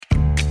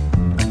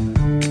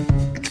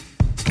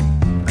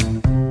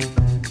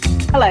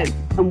Hello,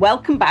 and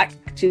welcome back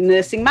to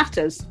Nursing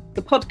Matters,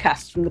 the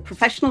podcast from the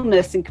Professional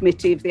Nursing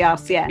Committee of the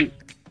RCN.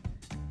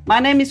 My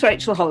name is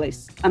Rachel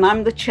Hollis, and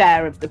I'm the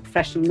chair of the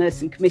Professional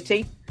Nursing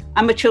Committee.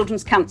 I'm a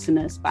children's cancer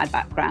nurse by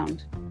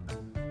background.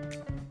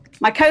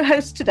 My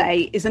co-host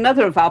today is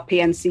another of our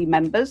PNC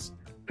members,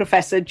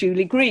 Professor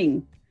Julie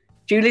Green.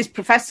 Julie's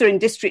Professor in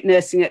District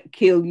Nursing at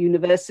Keele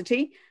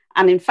University,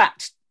 and in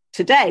fact,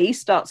 today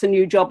starts a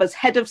new job as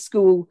Head of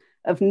School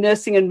of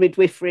Nursing and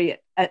Midwifery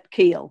at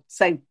Keele.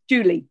 So,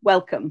 Julie,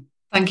 welcome.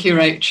 Thank you,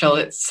 Rachel.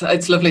 It's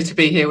lovely to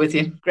be here with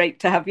you. Great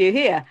to have you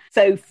here.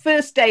 So,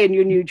 first day in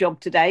your new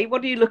job today,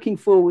 what are you looking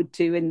forward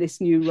to in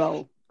this new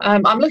role?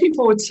 I'm looking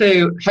forward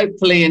to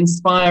hopefully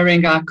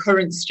inspiring our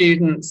current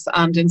students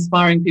and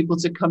inspiring people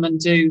to come and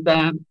do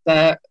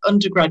their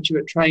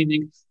undergraduate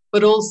training,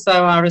 but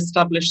also our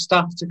established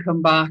staff to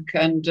come back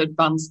and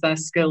advance their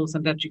skills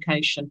and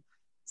education.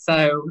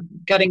 So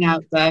getting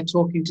out there,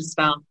 talking to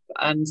staff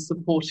and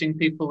supporting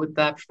people with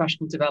their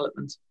professional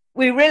development.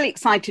 We're really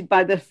excited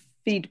by the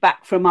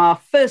feedback from our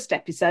first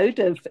episode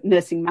of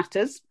Nursing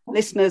Matters.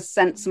 Listeners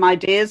sent some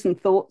ideas and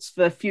thoughts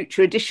for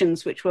future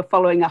editions, which we're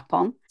following up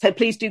on. So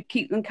please do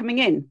keep them coming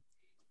in.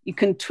 You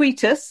can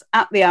tweet us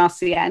at the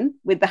RCN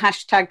with the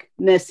hashtag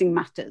Nursing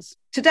Matters.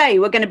 Today,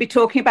 we're going to be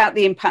talking about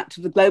the impact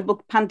of the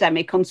global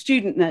pandemic on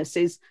student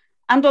nurses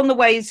and on the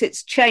ways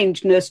it's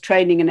changed nurse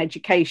training and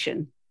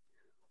education.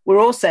 We're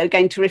also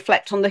going to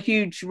reflect on the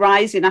huge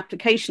rise in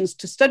applications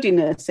to study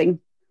nursing,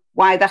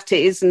 why that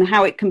is and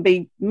how it can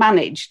be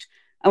managed.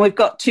 And we've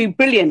got two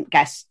brilliant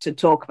guests to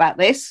talk about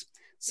this.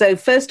 So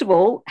first of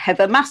all,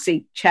 Heather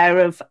Massey, Chair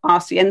of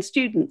RCN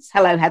Students.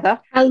 Hello,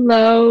 Heather.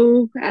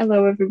 Hello,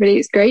 everybody.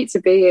 It's great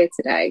to be here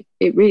today.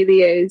 It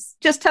really is.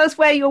 Just tell us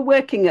where you're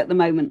working at the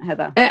moment,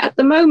 Heather. At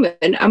the moment,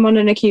 I'm on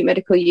an acute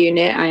medical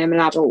unit. I am an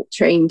adult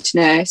trained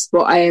nurse,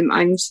 but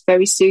I'm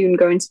very soon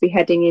going to be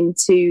heading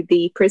into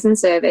the prison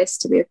service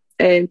to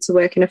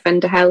work in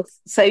offender health.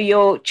 So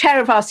you're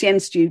Chair of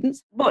RCN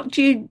Students. What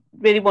do you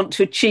really want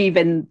to achieve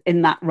in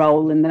that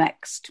role in the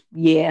next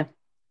year?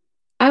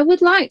 I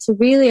would like to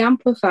really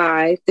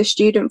amplify the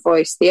student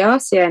voice. The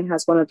RCN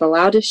has one of the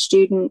loudest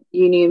student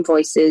union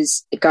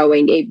voices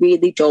going. It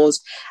really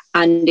does.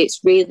 And it's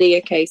really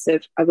a case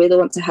of, I really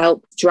want to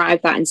help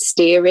drive that and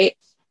steer it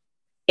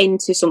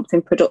into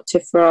something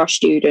productive for our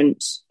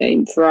students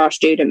and for our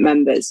student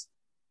members,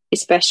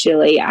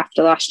 especially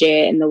after last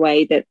year in the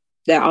way that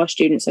our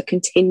students are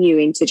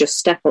continuing to just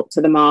step up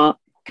to the mark.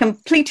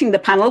 Completing the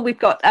panel, we've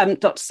got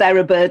Dr.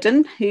 Sarah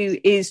Burden, who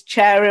is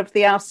Chair of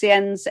the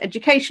RCN's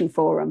Education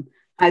Forum.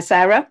 Hi,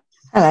 Sarah.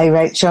 Hello,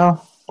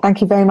 Rachel.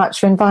 Thank you very much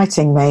for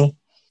inviting me.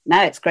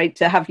 No, it's great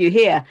to have you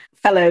here.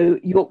 Fellow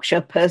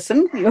Yorkshire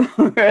person.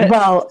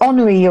 Well,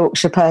 honorary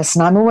Yorkshire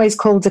person. I'm always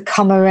called a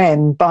comer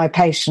in by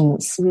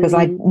patients because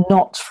I'm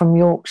not from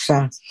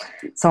Yorkshire.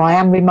 So I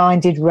am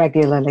reminded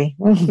regularly.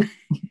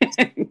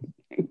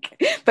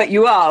 But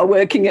you are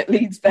working at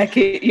Leeds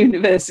Beckett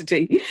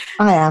University.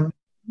 I am.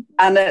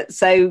 And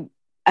so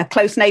a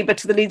close neighbour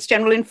to the Leeds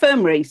General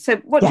Infirmary. So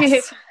what do you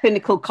hear from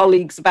clinical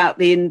colleagues about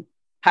the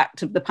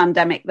impact of the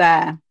pandemic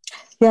there?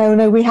 Yeah,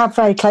 no, we have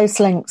very close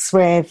links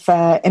with,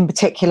 in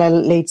particular,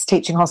 Leeds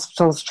Teaching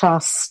Hospitals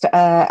Trust,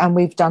 and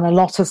we've done a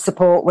lot of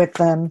support with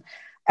them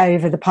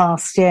over the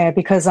past year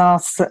because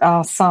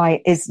our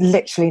site is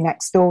literally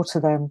next door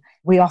to them.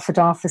 We offered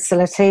our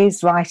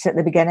facilities right at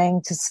the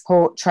beginning to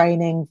support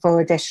training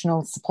for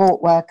additional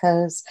support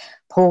workers,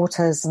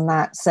 porters and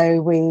that.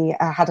 So we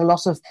had a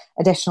lot of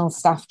additional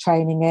staff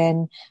training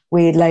in.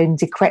 We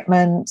loaned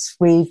equipment.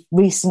 We've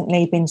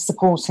recently been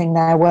supporting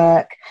their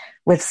work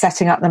with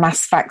setting up the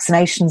mass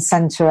vaccination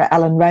centre at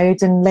Ellen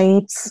Road in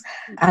Leeds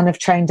and have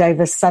trained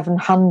over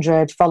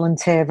 700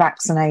 volunteer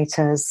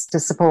vaccinators to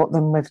support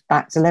them with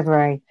that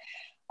delivery.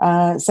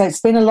 So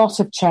it's been a lot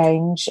of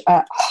change,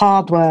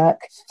 hard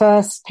work.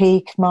 First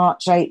peak,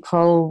 March,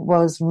 April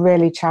was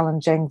really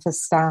challenging for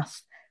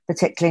staff,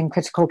 particularly in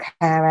critical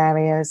care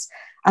areas.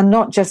 And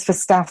not just for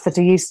staff that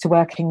are used to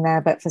working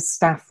there, but for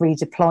staff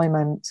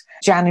redeployment.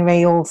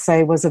 January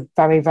also was a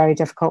very, very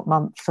difficult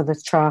month for the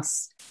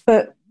trust.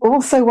 But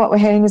also what we're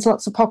hearing is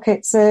lots of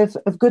pockets of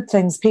good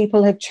things.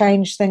 People have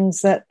changed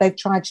things that they've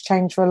tried to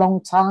change for a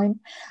long time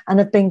and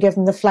have been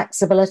given the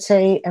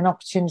flexibility and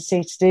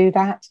opportunity to do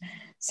that.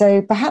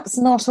 So perhaps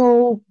not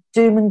all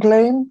doom and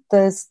gloom.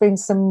 There's been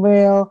some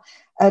real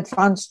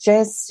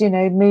advantages,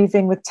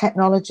 moving with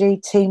technology,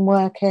 team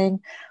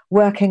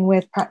working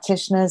with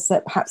practitioners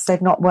that perhaps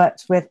they've not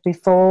worked with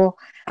before.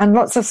 And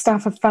lots of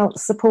staff have felt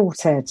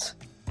supported.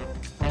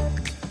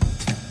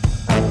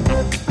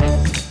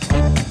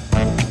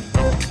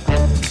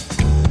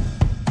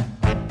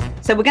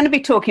 So we're going to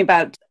be talking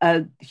about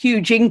a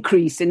huge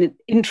increase in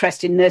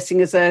interest in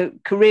nursing as a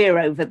career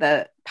over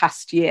the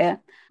past year,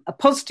 a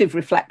positive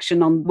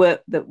reflection on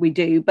work that we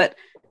do, but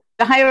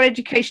the higher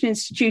education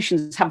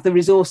institutions have the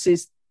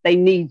resources they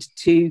need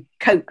to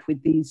cope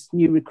with these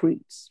new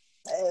recruits.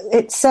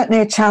 It's certainly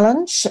a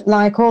challenge.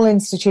 Like all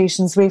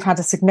institutions, we've had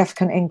a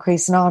significant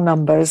increase in our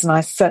numbers, and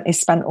I certainly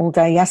spent all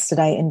day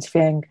yesterday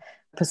interviewing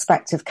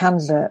prospective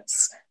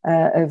candidates.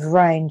 of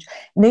range.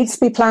 Needs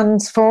to be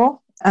planned for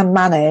and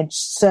managed.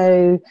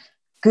 So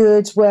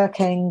good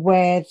working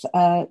with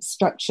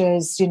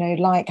structures,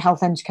 like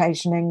Health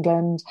Education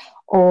England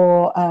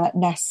or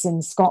NESS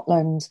in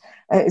Scotland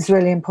is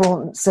really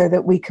important, so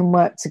that we can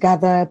work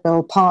together,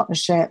 build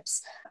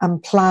partnerships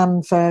and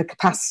plan for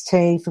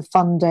capacity, for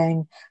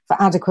funding, for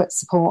adequate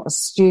support of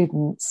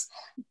students.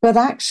 But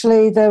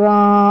actually there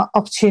are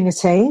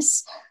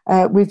opportunities.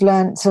 We've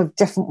learnt of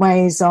different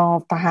ways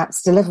of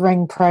perhaps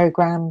delivering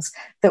programmes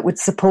that would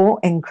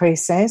support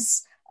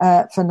increases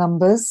for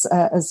numbers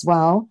as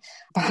well.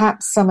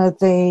 Perhaps some of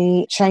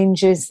the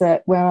changes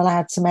that we're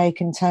allowed to make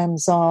in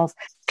terms of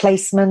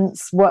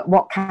placements,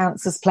 what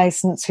counts as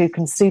placements, who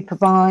can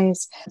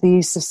supervise, the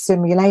use of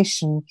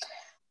simulation.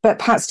 But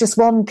perhaps just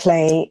one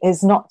plea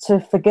is not to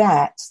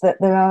forget that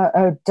there are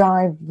a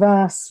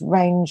diverse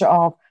range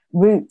of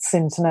routes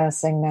into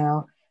nursing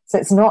now. So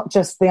it's not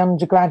just the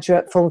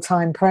undergraduate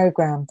full-time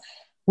programme.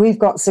 We've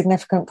got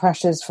significant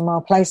pressures from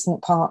our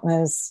placement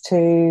partners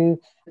to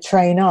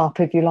train up,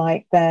 if you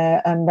like,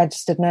 their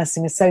registered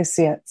nursing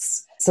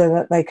associates so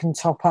that they can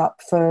top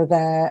up for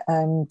their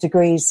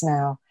degrees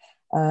now.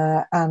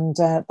 And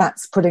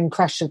that's putting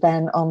pressure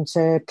then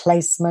onto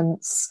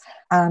placements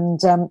and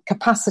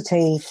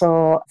capacity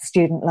for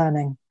student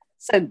learning.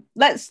 So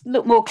let's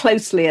look more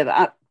closely at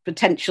that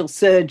potential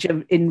surge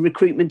in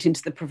recruitment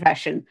into the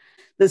profession.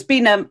 There's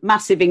been a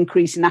massive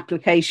increase in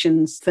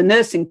applications for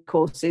nursing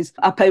courses,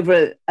 up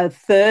over a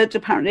third,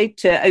 apparently,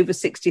 to over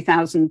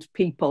 60,000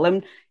 people,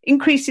 and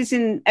increases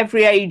in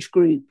every age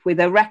group,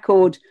 with a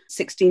record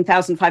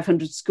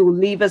 16,500 school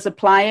leavers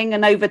applying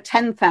and over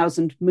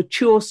 10,000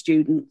 mature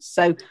students.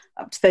 So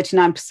up to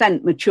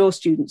 39% mature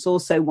students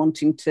also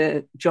wanting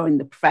to join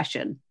the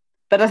profession.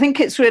 But I think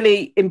it's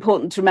really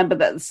important to remember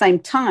that at the same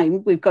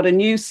time, we've got a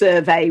new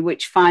survey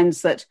which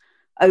finds that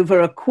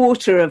over a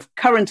quarter of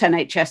current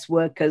NHS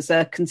workers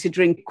are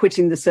considering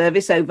quitting the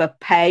service over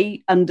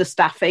pay,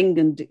 understaffing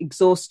and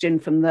exhaustion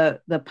from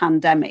the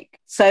pandemic.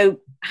 So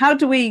how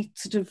do we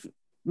sort of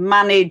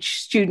manage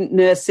student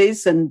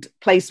nurses and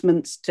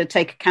placements to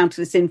take account of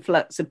this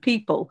influx of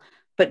people?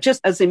 But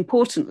just as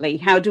importantly,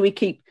 how do we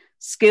keep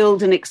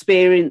skilled and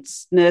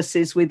experienced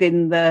nurses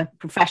within the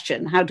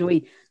profession? How do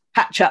we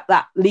patch up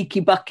that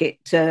leaky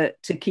bucket to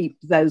keep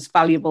those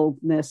valuable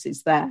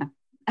nurses there?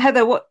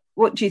 Heather,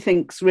 what do you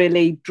think's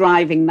really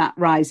driving that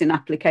rise in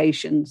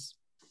applications?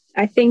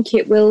 I think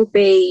it will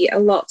be a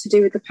lot to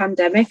do with the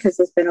pandemic, as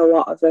there's been a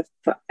lot of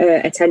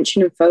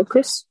attention and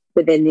focus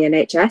within the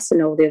NHS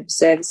and all the other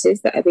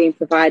services that are being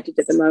provided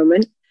at the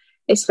moment,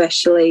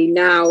 especially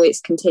now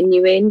it's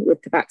continuing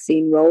with the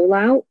vaccine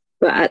rollout.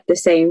 But at the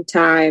same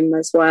time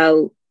as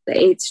well,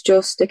 it's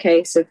just a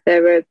case of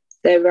there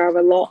are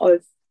a lot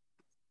of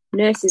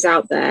nurses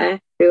out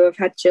there who have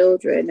had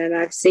children, and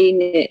I've seen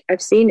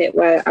it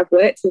where I've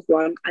worked with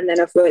one and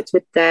then I've worked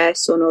with their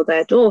son or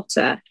their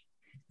daughter,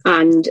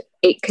 and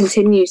it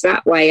continues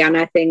that way. And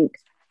I think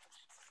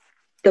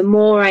the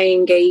more I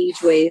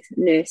engage with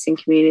nursing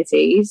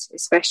communities,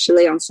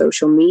 especially on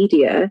social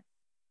media,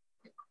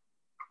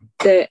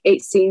 that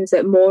it seems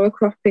that more are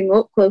cropping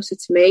up closer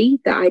to me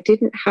that I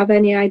didn't have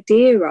any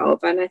idea of.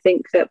 And I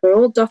think that we're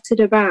all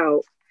dotted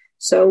about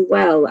so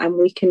well and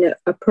we can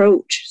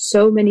approach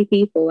so many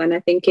people. And I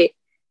think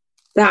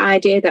that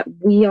idea that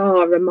we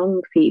are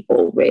among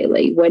people,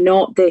 really, we're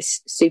not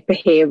this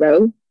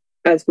superhero,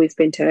 as we've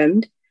been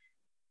termed,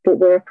 but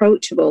we're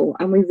approachable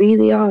and we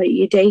really are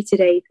your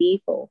day-to-day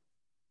people.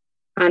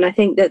 And I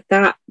think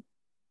that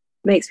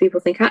makes people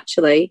think,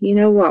 actually, you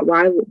know what,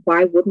 why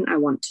wouldn't I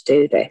want to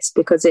do this?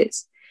 Because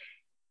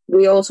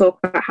we all talk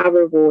about how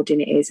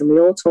rewarding it is and we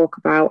all talk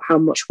about how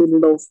much we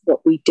love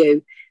what we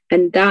do.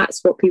 And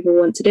that's what people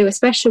want to do,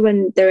 especially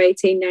when they're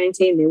 18,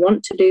 19. They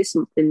want to do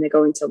something they're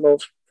going to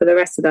love for the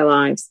rest of their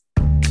lives.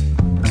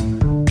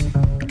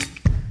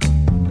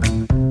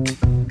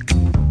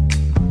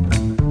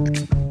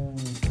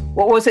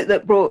 What was it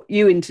that brought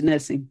you into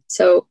nursing?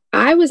 So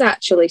I was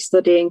actually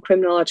studying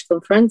criminological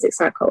and forensic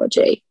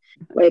psychology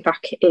way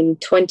back in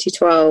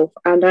 2012.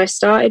 And I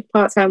started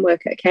part-time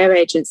work at a care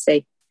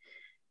agency.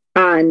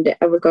 And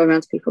I was going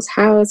around to people's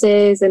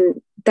houses,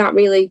 and that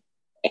really...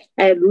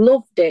 I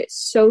loved it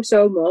so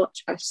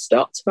much. I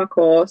stopped my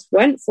course,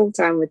 went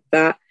full-time with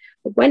that,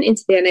 went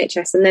into the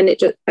NHS, and then it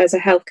just as a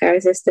healthcare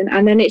assistant,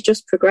 and then it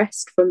just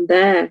progressed from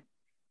there.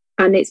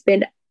 And it's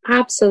been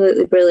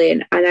absolutely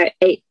brilliant. And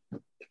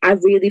I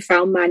really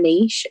found my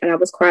niche, and I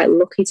was quite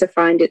lucky to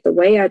find it the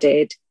way I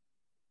did.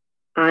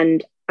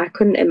 And I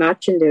couldn't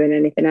imagine doing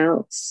anything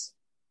else.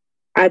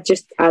 I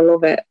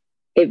love it.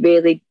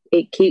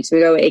 It keeps me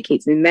going. It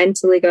keeps me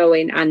mentally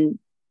going, and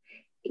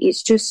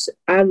it's just,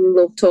 I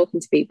love talking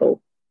to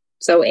people.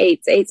 So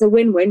it's a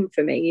win-win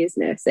for me,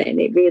 isn't it? And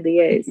it really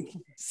is.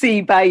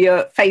 See by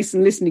your face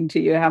and listening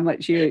to you how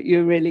much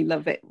you really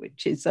love it,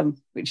 which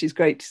is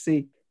great to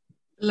see.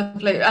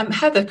 Lovely.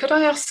 Heather, could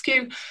I ask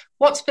you,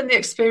 what's been the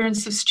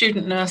experience of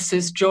student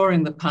nurses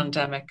during the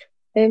pandemic?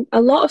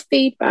 A lot of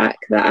feedback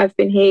that I've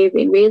been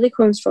hearing really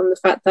comes from the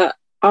fact that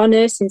our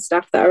nursing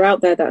staff that are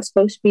out there that are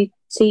supposed to be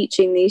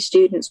teaching these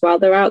students while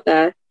they're out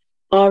there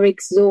are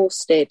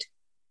exhausted.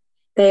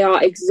 They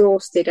are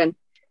exhausted, and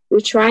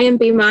we try and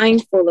be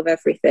mindful of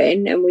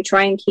everything and we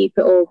try and keep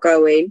it all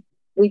going.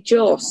 We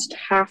just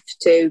have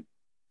to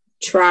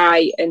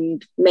try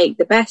and make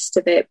the best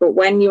of it. But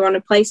when you're on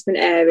a placement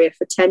area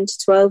for 10 to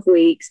 12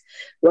 weeks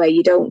where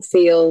you don't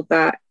feel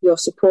that you're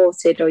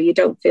supported or you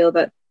don't feel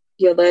that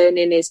your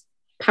learning is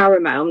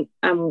paramount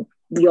and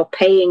you're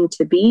paying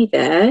to be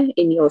there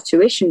in your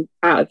tuition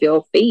out of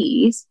your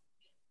fees,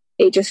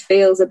 it just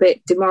feels a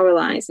bit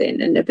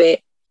demoralising and a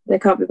bit, they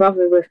can't be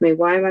bothered with me.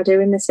 Why am I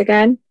doing this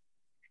again?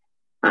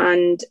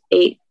 And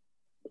it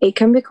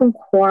can become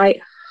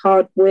quite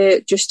hard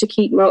work just to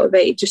keep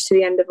motivated just to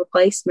the end of a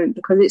placement,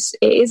 because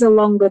it is a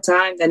longer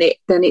time than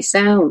it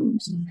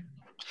sounds.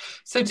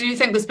 So do you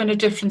think there's been a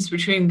difference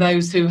between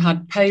those who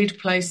had paid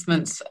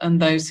placements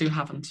and those who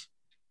haven't?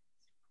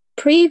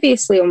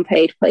 Previously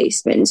unpaid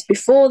placements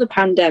before the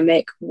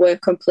pandemic were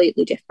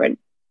completely different.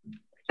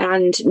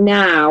 And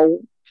now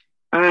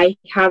I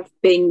have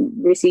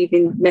been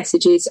receiving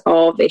messages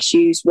of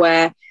issues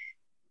where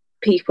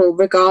people,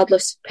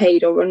 regardless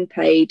paid or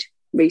unpaid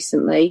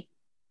recently,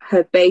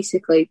 have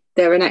basically,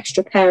 they're an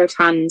extra pair of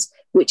hands,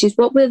 which is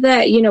what we're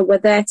there, we're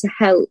there to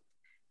help,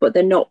 but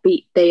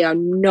they are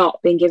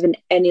not being given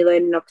any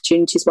learning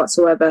opportunities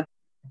whatsoever.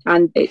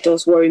 And it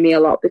does worry me a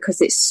lot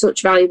because it's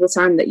such valuable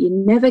time that you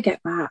never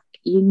get back.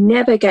 You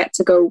never get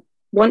to go,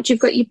 once you've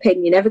got your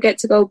PIN, you never get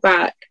to go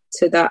back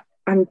to that,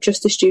 I'm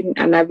just a student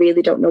and I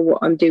really don't know what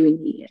I'm doing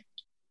here.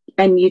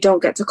 And you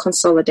don't get to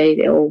consolidate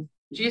it all.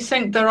 Do you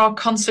think there are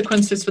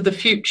consequences for the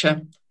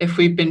future if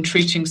we've been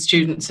treating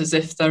students as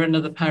if they're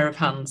another pair of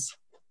hands?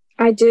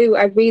 I do,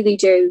 I really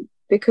do,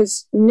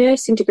 because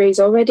nursing degrees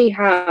already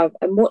have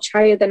a much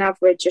higher than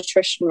average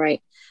attrition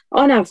rate.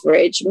 On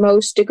average,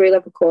 most degree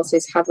level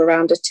courses have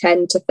around a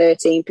 10 to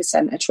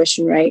 13%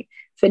 attrition rate.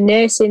 For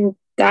nursing,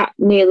 that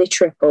nearly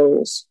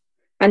triples.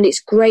 And it's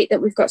great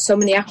that we've got so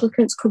many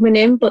applicants coming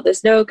in, but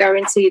there's no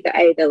guarantee that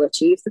A, they'll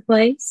achieve the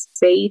place,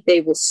 B, they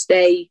will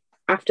stay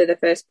after the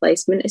first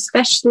placement,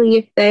 especially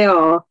if they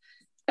are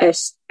a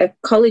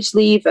college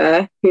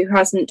leaver who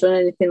hasn't done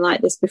anything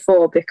like this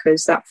before,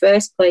 because that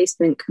first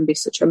placement can be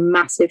such a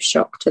massive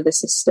shock to the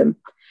system.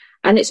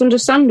 And it's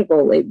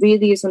understandable. It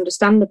really is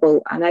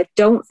understandable. And I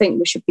don't think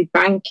we should be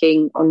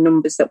banking on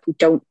numbers that we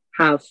don't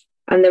have.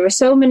 And there are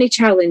so many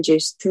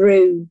challenges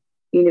through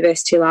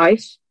university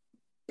life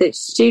that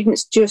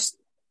students just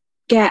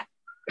get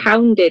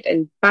pounded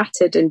and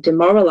battered and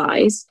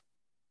demoralised.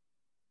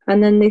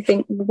 And then they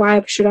think,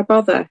 why should I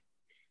bother?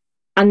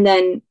 And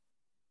then,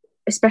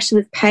 especially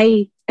with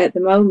pay at the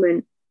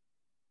moment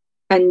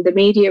and the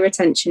media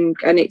attention,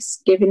 and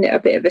it's giving it a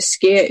bit of a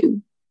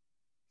skew,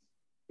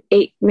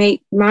 it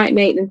might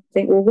make them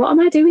think, well, what am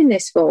I doing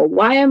this for?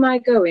 Why am I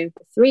going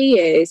for 3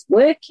 years,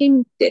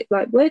 working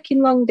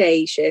long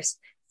day shifts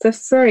for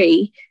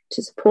free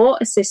to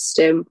support a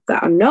system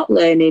that I'm not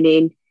learning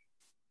in,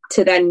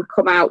 to then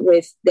come out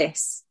with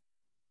this,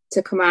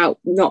 to come out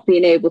not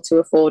being able to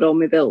afford all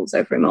my bills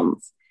every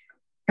month?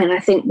 And I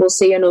think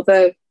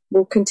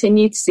we'll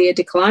continue to see a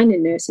decline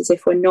in nurses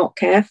if we're not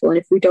careful and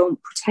if we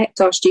don't protect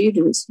our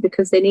students,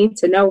 because they need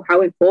to know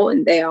how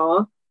important they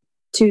are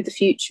to the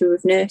future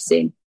of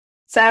nursing.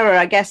 Sarah,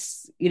 I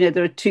guess,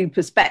 there are two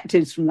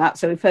perspectives from that.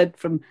 So we've heard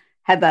from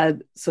Heather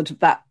sort of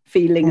that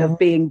feeling of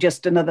being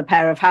just another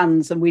pair of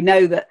hands. And we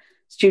know that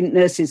student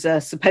nurses are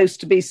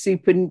supposed to be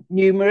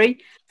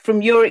supernumerary.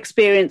 From your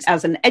experience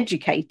as an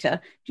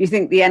educator, do you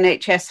think the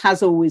NHS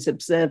has always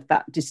observed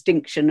that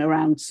distinction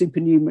around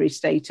supernumerary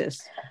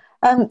status?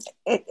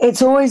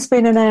 It's always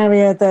been an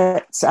area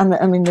that, and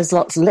I mean, there's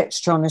lots of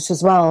literature on it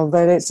as well,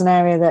 that it's an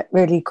area that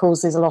really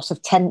causes a lot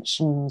of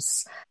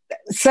tensions.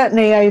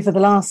 Certainly over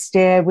the last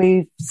year,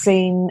 we've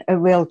seen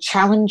real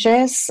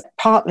challenges,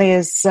 partly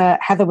as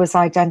Heather was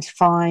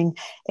identifying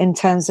in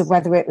terms of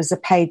whether it was a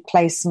paid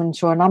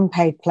placement or an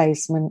unpaid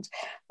placement,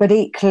 but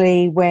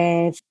equally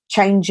with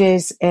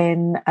changes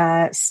in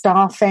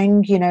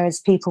staffing, as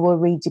people were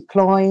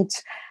redeployed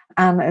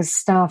and as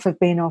staff have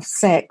been off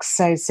sick,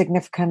 so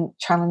significant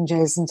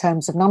challenges in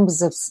terms of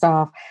numbers of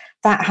staff.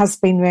 That has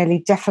been really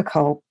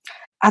difficult.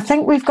 I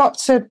think we've got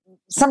to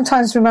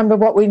sometimes remember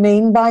what we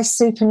mean by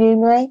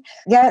supernumerary.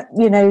 Yeah,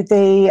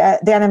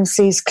 the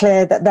NMC is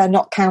clear that they're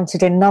not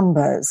counted in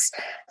numbers.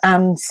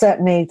 And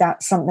certainly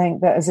that's something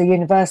that as a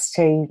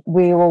university,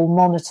 we all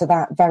monitor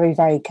that very,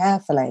 very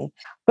carefully.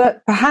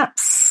 But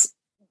perhaps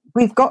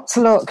we've got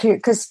to look,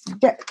 because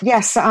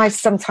yes, I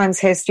sometimes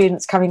hear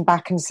students coming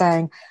back and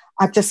saying,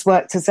 I've just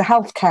worked as a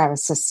healthcare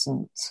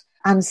assistant.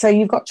 And so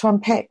you've got to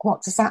unpick,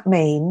 what does that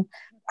mean?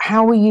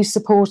 How are you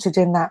supported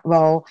in that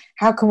role?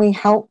 How can we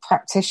help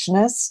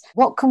practitioners?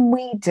 What can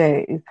we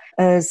do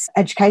as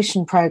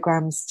education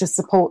programs to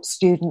support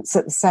students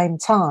at the same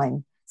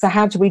time? So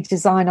how do we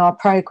design our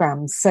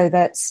programs so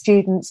that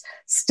students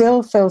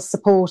still feel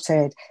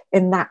supported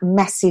in that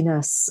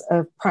messiness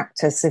of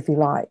practice, if you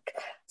like?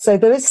 So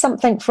there is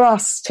something for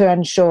us to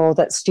ensure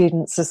that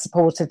students are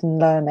supported in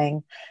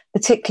learning.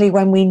 particularly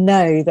when we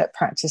know that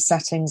practice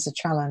settings are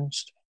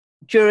challenged.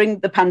 During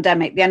the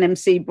pandemic, the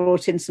NMC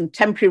brought in some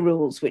temporary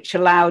rules which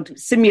allowed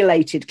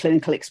simulated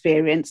clinical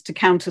experience to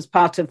count as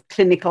part of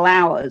clinical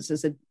hours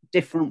as a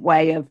different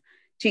way of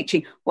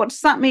teaching. What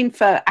does that mean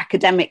for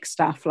academic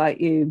staff like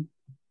you?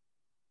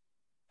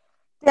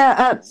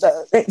 Yeah,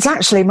 it's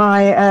actually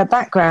my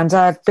background.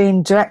 I've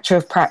been director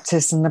of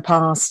practice in the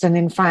past, and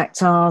in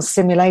fact, our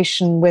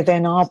simulation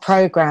within our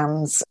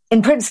programs,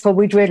 in principle,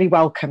 we'd really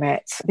welcome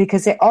it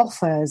because it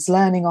offers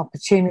learning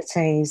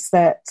opportunities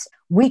that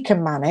we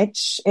can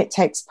manage. It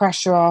takes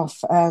pressure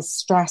off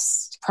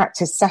stressed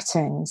practice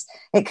settings.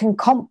 It can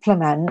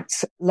complement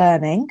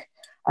learning.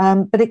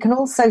 But it can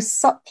also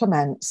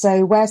supplement.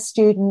 So where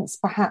students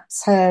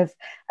perhaps have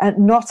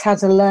not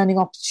had a learning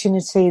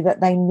opportunity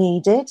that they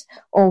needed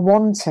or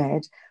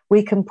wanted,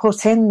 we can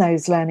put in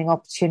those learning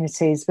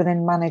opportunities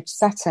within managed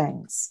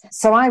settings.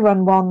 So I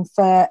run one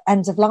for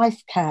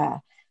end-of-life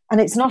care,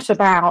 and it's not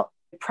about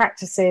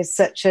practices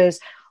such as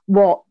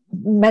what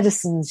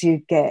medicines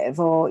you give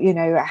or,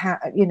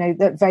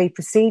 they're very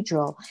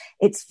procedural.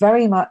 It's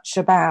very much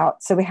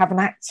about, so we have an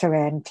actor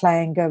in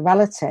playing a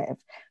relative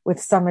with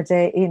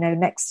somebody,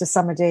 next to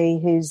somebody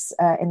who's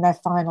in their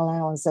final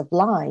hours of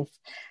life.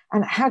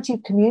 And how do you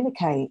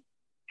communicate?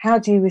 How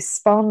do you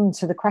respond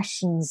to the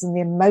questions and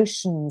the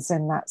emotions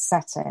in that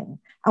setting?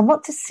 And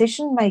what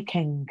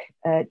decision-making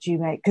do you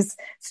make? Because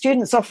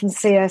students often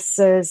see us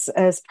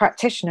as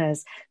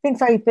practitioners being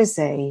very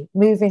busy,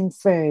 moving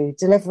through,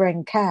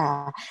 delivering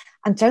care,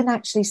 and don't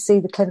actually see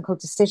the clinical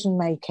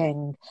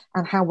decision-making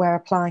and how we're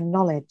applying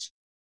knowledge.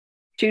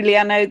 Julie,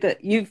 I know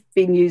that you've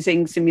been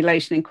using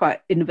simulation in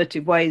quite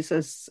innovative ways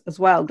as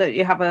well. Don't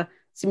you have a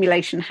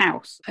simulation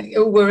house?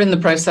 We're in the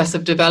process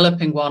of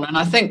developing one. And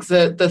I think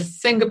the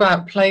thing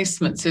about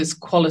placements is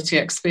quality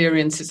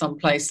experiences on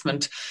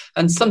placement.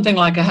 And something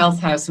like a health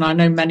house, and I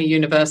know many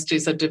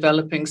universities are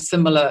developing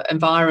similar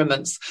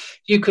environments,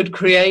 you could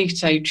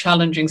create a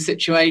challenging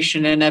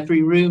situation in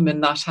every room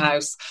in that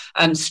house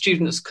and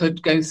students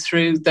could go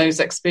through those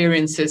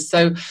experiences.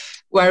 So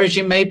whereas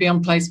you may be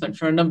on placement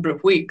for a number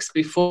of weeks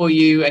before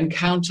you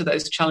encounter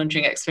those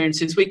challenging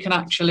experiences, we can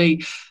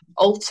actually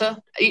alter.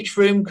 Each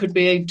room could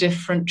be a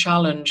different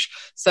challenge.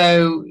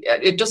 So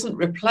it doesn't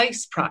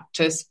replace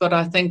practice, but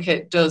I think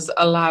it does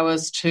allow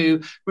us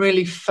to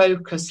really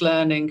focus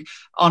learning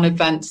on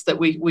events that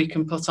we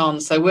can put on.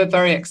 So we're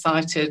very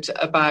excited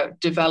about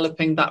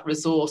developing that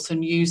resource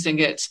and using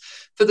it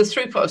for the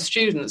throughput of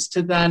students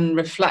to then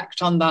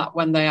reflect on that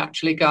when they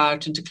actually go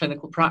out into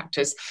clinical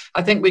practice.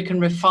 I think we can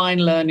refine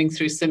learning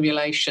through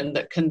simulation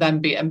that can then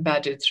be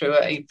embedded through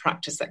a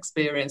practice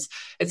experience.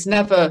 It's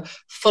never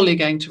fully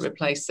going to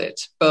replace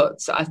it,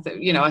 but I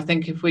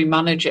think if we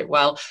manage it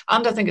well,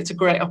 and I think it's a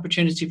great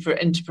opportunity for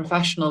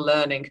interprofessional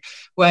learning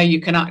where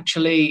you can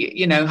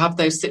actually, have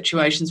those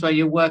situations where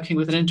you're working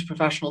with an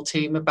interprofessional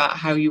team about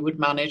how you would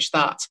manage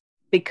that.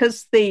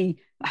 Because the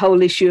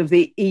whole issue of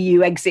the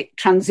EU exit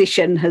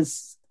transition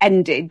has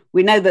ended,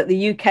 we know that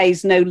the UK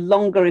is no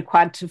longer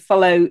required to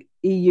follow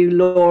EU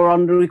law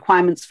on the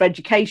requirements for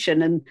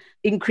education, and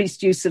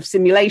increased use of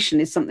simulation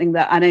is something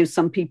that I know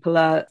some people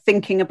are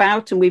thinking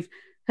about. And we've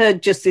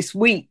heard just this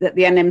week that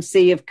the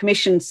NMC have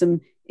commissioned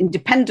some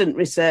independent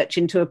research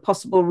into a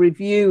possible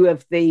review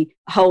of the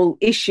whole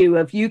issue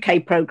of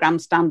UK programme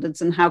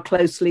standards and how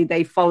closely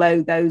they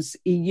follow those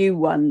EU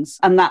ones.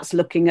 And that's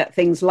looking at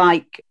things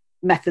like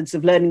methods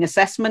of learning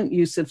assessment,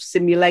 use of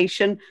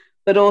simulation,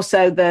 but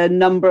also the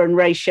number and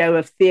ratio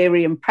of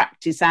theory and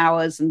practice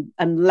hours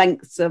and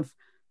lengths of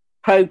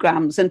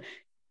programmes. And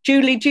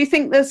Julie, do you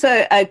think there's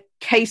a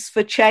case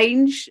for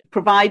change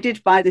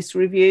provided by this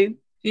review?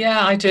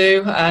 Yeah, I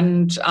do.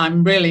 And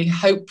I'm really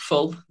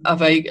hopeful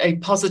of a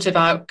positive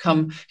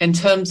outcome in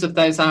terms of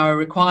those hour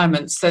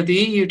requirements. So the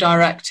EU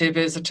directive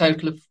is a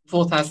total of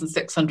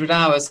 4,600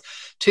 hours,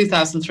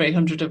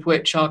 2,300 of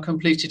which are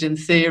completed in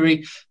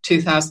theory,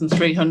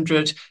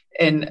 2,300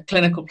 in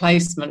clinical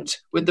placement,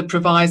 with the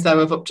proviso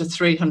of up to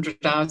 300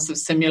 hours of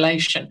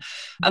simulation.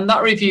 And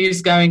that review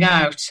is going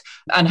out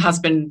and has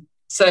been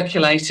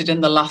circulated in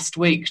the last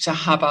week to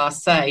have our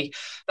say.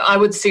 I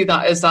would see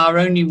that as our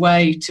only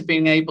way to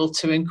being able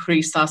to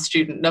increase our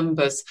student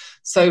numbers.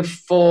 So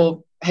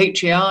for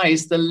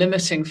HEIs, the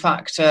limiting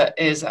factor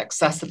is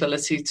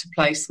accessibility to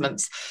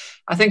placements.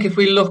 I think if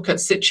we look at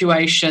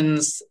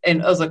situations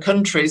in other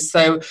countries,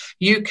 so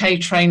UK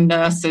trained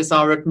nurses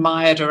are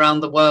admired around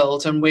the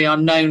world and we are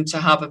known to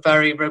have a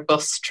very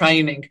robust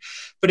training.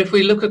 But if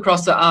we look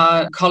across at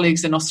our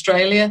colleagues in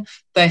Australia,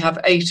 they have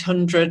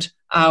 800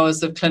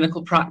 hours of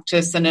clinical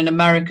practice, and in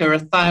America,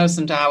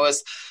 1,000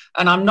 hours.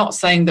 And I'm not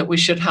saying that we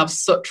should have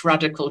such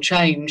radical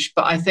change,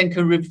 but I think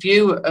a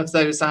review of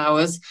those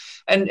hours,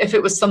 and if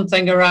it was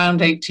something around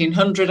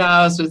 1,800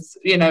 hours with,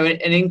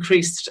 an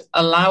increased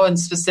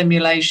allowance for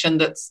simulation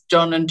that's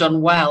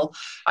done well,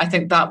 I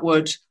think that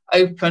would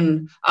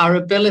open our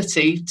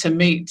ability to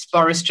meet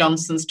Boris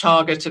Johnson's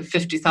target of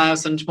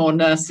 50,000 more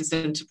nurses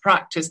into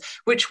practice,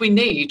 which we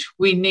need.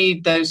 We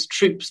need those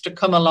troops to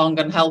come along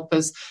and help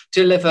us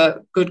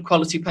deliver good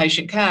quality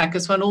patient care,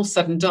 because when all's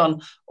said and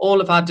done,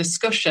 all of our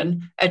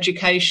discussion,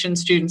 education,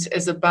 students,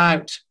 is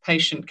about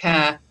patient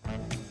care.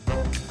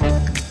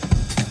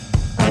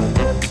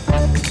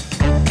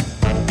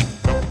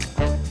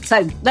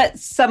 So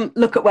let's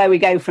look at where we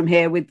go from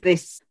here with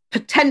this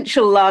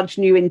potential large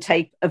new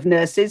intake of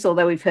nurses,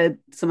 although we've heard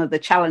some of the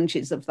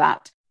challenges of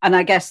that. And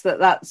I guess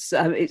that's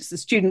it's the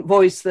student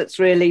voice that's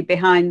really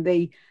behind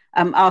the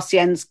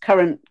RCN's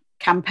current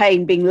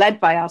campaign, being led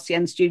by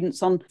RCN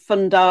students, on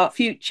Fund Our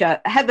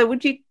Future. Heather,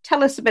 would you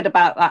tell us a bit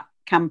about that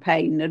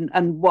campaign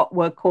and what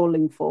we're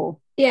calling for?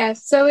 Yeah,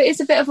 so it is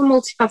a bit of a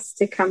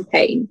multifaceted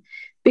campaign.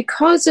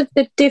 Because of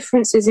the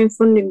differences in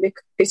funding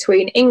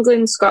between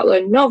England,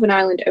 Scotland, Northern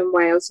Ireland and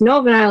Wales,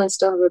 Northern Ireland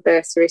still have a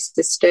bursary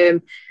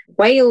system.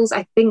 Wales,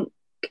 I think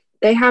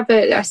they have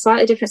a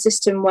slightly different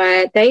system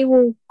where they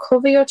will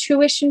cover your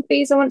tuition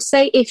fees, I want to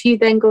say, if you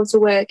then go to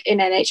work in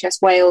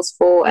NHS Wales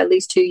for at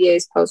least 2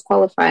 years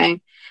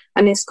post-qualifying.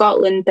 And in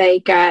Scotland, they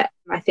get,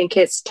 I think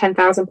it's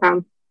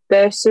 £10,000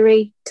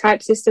 bursary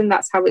type system.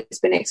 That's how it's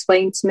been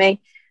explained to me.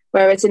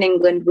 Whereas in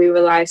England, we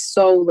rely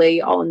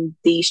solely on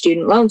the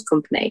student loans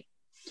company.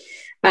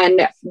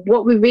 And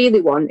what we really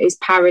want is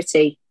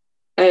parity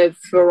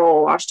for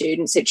all our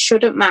students. It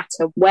shouldn't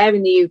matter where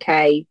in the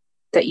UK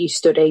that you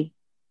study.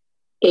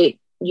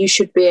 You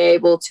should be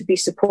able to be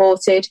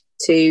supported,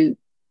 to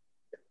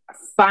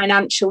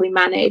financially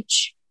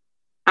manage,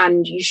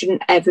 and you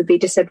shouldn't ever be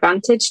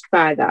disadvantaged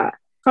by that.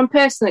 From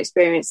personal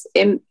experience,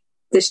 in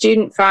the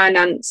student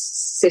finance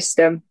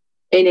system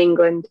in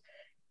England,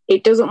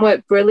 it doesn't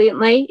work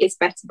brilliantly. It's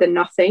better than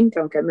nothing,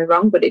 don't get me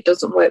wrong, but it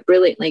doesn't work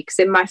brilliantly, because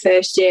in my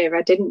first year,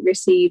 I didn't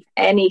receive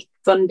any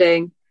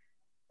funding.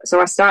 So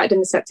I started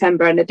in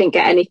September and I didn't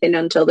get anything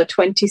until the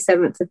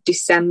 27th of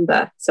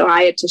December. So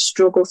I had to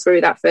struggle through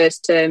that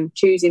first term,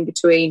 choosing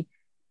between,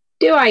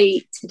 do I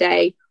eat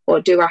today, or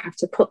do I have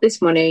to put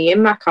this money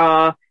in my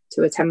car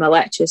to attend my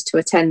lectures, to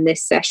attend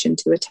this session,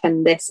 to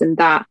attend this and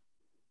that?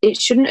 It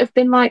shouldn't have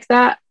been like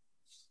that,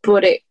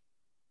 but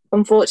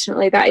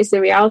unfortunately, that is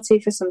the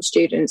reality for some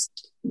students.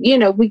 You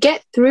know, we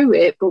get through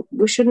it, but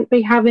we shouldn't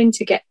be having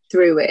to get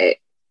through it.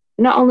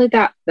 Not only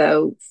that,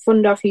 though,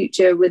 Fund Our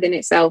Future within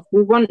itself,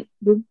 we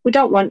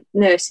don't want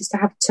nurses to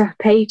have to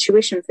pay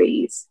tuition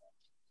fees.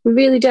 We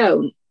really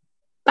don't.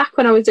 Back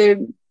when I was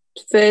doing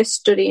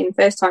first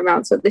time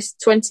round, so this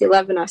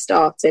 2011 I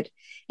started,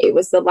 it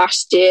was the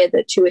last year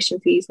that tuition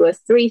fees were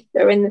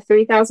in the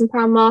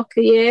 £3,000 mark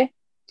a year.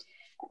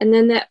 And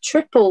then that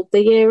tripled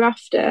the year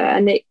after,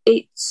 and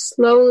it's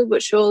slowly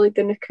but surely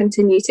going to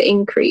continue to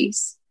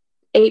increase.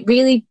 It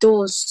really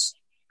does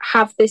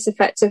have this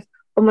effect of,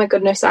 oh my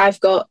goodness, I've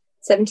got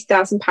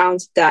 £70,000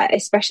 of debt,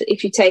 especially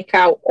if you take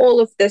out all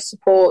of the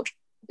support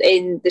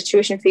in the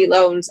tuition fee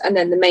loans and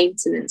then the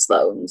maintenance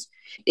loans.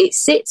 It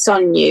sits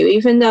on you,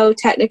 even though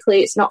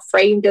technically it's not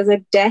framed as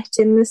a debt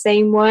in the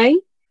same way,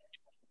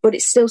 but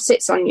it still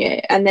sits on you.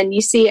 And then you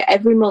see it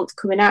every month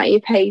coming out of your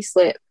pay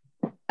slip,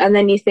 and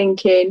then you're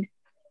thinking,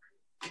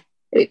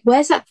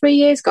 where's that 3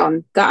 years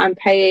gone that I'm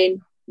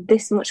paying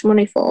this much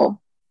money for?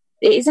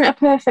 It isn't a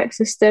perfect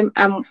system,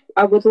 and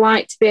I would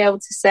like to be able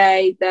to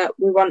say that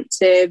we want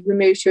to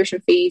remove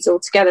tuition fees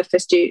altogether for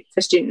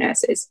student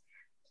nurses.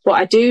 But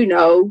I do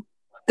know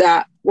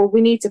that, we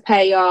need to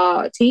pay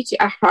our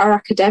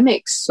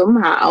academics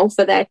somehow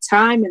for their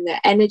time and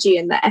their energy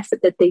and the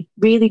effort that they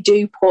really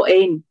do put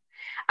in,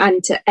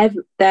 and to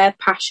their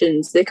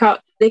passions. They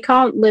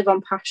can't live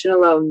on passion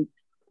alone.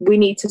 We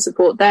need to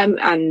support them,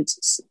 and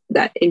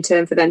that in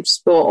turn for them to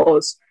support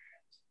us.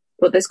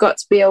 But there's got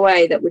to be a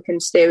way that we can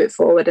steer it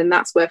forward, and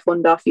that's where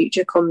Fund Our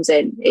Future comes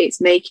in. It's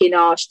making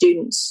our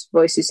students'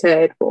 voices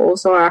heard, but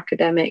also our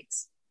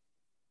academics.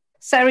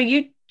 Sarah,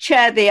 you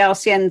chair the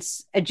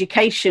RCN's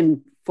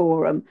Education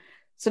Forum.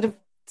 Sort of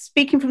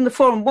speaking from the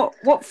forum,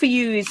 what for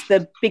you is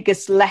the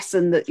biggest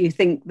lesson that you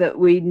think that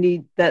we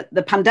need, that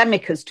the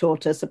pandemic has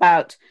taught us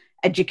about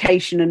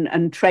education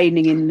and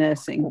training in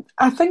nursing?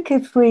 I think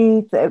if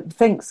we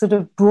think sort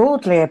of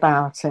broadly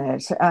about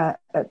it,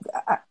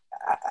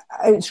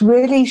 it's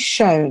really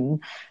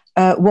shown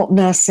what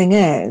nursing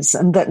is,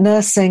 and that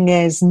nursing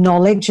is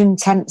knowledge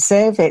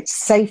intensive, it's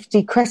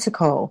safety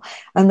critical,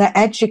 and that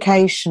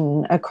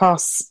education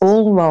across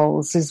all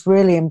roles is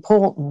really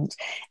important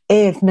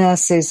if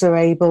nurses are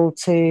able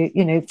to,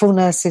 for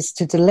nurses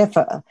to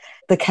deliver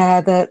the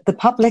care that the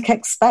public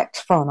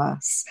expect from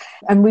us.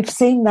 And we've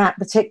seen that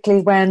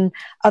particularly when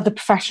other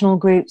professional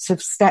groups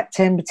have stepped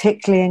in,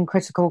 particularly in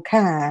critical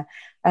care,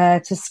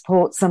 to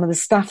support some of the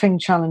staffing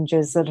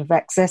challenges that have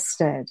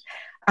existed,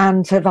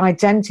 and have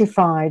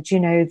identified,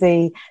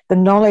 the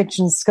knowledge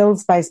and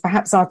skills base,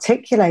 perhaps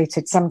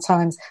articulated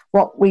sometimes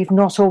what we've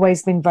not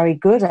always been very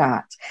good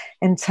at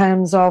in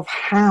terms of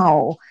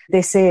how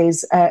this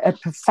is a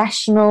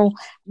professional,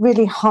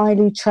 really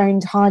highly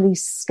trained, highly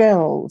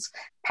skilled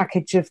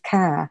package of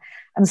care.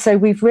 And so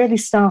we've really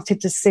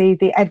started to see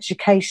the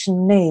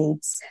education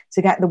needs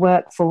to get the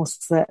workforce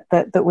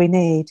that we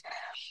need.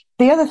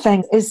 The other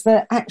thing is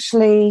that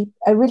actually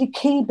a really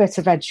key bit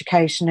of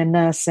education in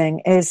nursing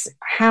is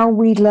how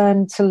we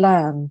learn to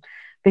learn.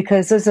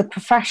 Because as a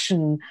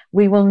profession,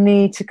 we will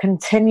need to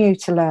continue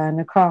to learn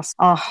across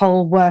our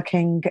whole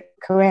working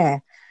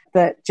career.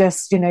 That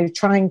just,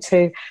 trying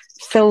to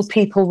fill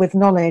people with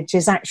knowledge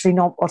is actually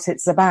not what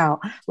it's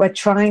about. We're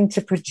trying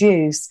to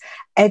produce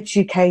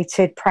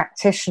educated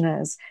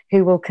practitioners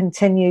who will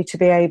continue to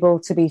be able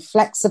to be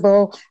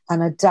flexible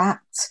and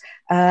adapt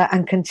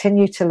and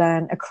continue to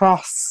learn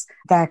across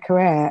their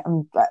career.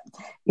 And,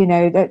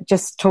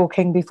 just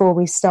talking before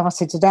we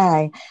started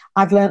today,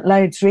 I've learnt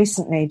loads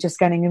recently just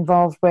getting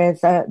involved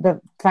with the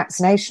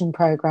vaccination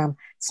programme.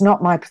 It's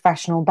not my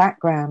professional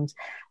background.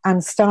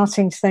 And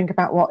starting to think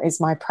about what is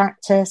my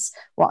practice,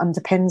 what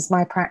underpins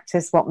my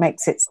practice, what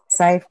makes it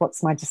safe,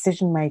 what's my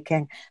decision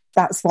making.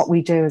 That's what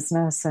we do as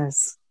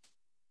nurses.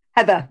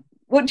 Heather,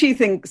 what do you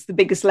think is the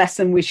biggest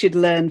lesson we should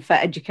learn for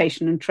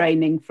education and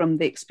training from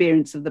the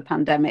experience of the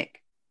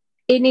pandemic?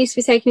 It needs to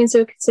be taken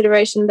into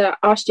consideration that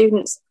our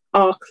students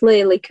are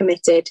clearly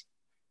committed.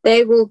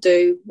 They will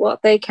do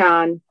what they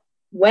can,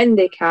 when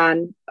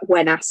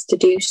asked to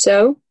do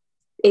so.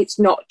 It's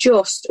not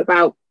just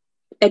about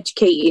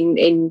educating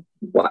in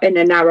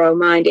a narrow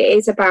mind. It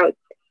is about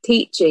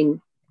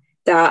teaching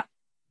that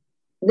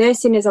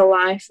nursing is a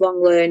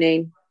lifelong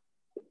learning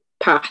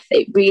path.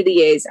 It really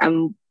is.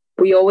 And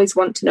we always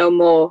want to know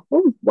more.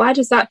 Oh, why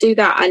does that do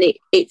that? And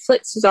it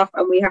flips us off,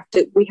 and we have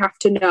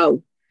to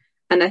know.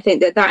 And I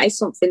think that is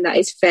something that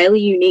is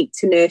fairly unique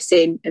to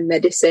nursing and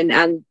medicine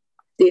and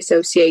the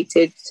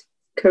associated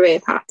career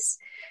paths.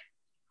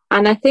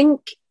 And I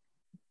think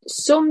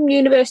some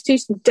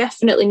universities,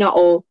 definitely not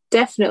all,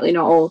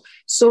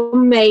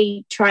 some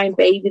may try and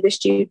baby the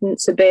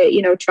students a bit,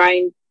 try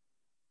and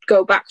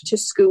go back to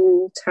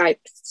school type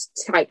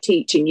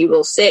teaching. You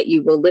will sit,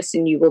 you will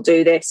listen, you will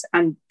do this,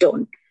 and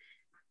done.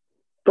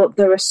 But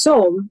there are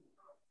some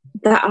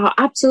that are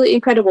absolutely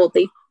incredible.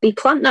 They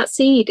plant that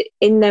seed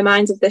in their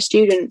minds of their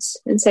students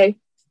and say,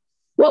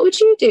 what would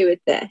you do with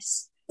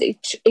this? They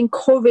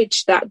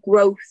encourage that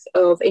growth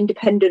of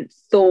independent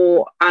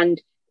thought.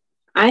 And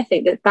I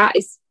think that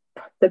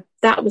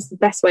was the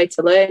best way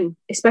to learn,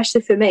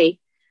 especially for me.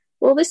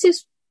 Well, this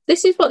is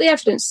what the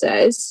evidence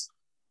says.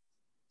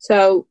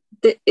 So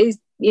that is,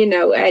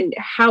 and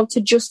how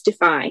to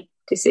justify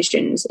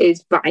decisions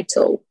is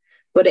vital,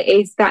 but it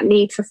is that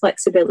need for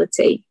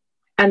flexibility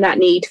and that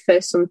need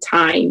for some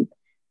time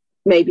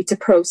maybe to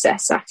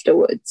process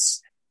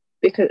afterwards.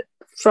 Because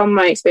from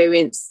my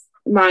experience,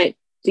 the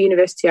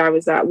university I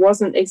was at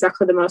wasn't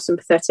exactly the most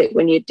sympathetic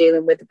when you're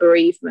dealing with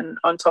bereavement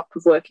on top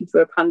of working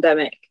through a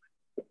pandemic.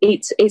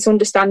 It's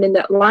understanding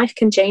that life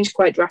can change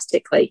quite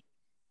drastically.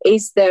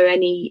 Is there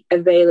any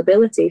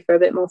availability for a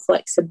bit more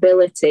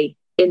flexibility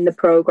in the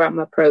programme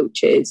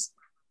approaches?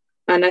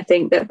 And I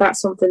think that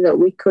that's something that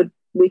we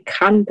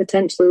can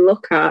potentially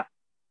look at.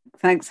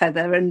 Thanks,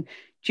 Heather. And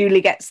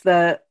Julie gets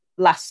the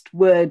last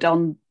word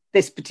on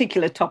this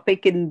particular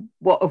topic in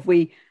what have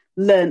we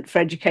learnt for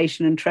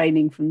education and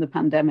training from the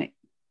pandemic?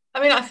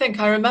 I think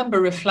I remember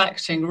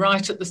reflecting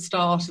right at the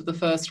start of the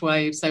first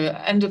wave, so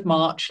end of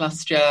March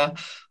last year,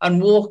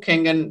 and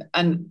walking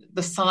and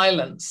the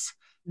silence,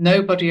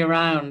 nobody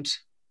around,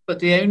 but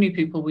the only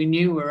people we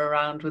knew were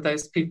around were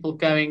those people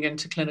going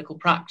into clinical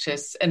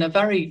practice in a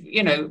very,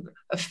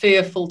 a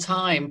fearful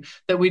time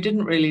that we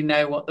didn't really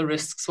know what the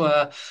risks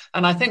were.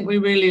 And I think we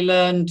really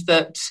learned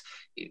that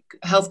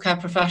healthcare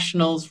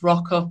professionals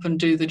rock up and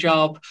do the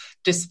job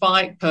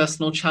despite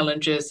personal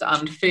challenges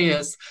and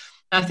fears.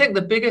 I think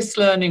the biggest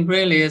learning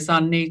really is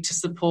our need to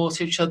support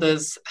each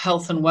other's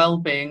health and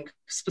well-being,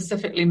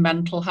 specifically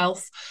mental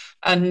health,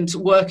 and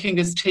working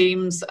as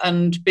teams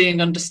and being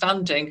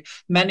understanding.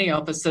 Many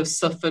of us have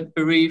suffered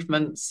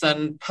bereavements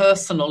and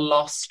personal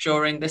loss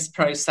during this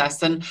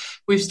process, and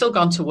we've still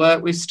gone to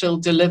work, we've still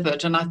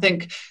delivered. And I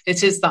think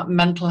it is that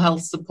mental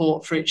health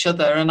support for each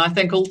other. And I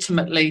think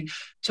ultimately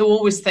to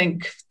always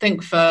think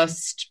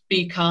first,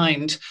 be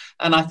kind.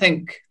 And I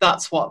think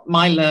that's what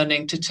my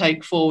learning to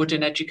take forward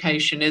in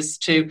education is,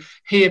 to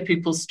hear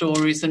people's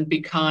stories and be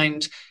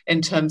kind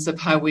in terms of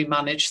how we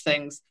manage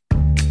things.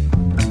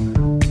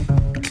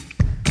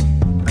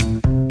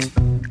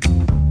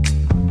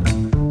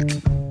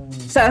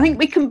 So I think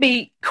we can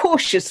be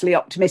cautiously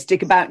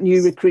optimistic about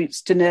new recruits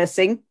to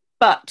nursing,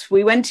 but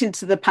we went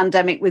into the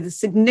pandemic with a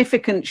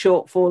significant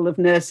shortfall of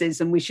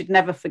nurses, and we should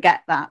never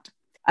forget that.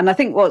 And I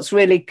think what's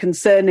really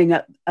concerning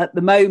at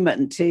the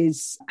moment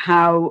is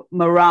how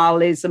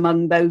morale is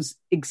among those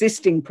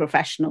existing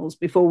professionals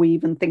before we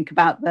even think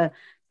about the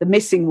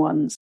missing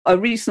ones. A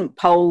recent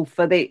poll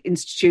for the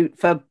Institute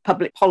for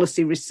Public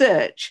Policy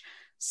Research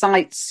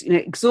cites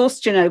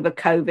exhaustion over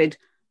COVID,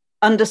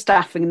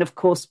 understaffing, and of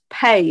course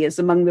pay as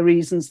among the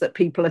reasons that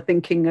people are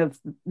thinking of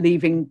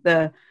leaving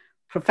the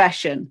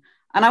profession.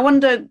 And I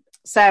wonder,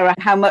 Sarah,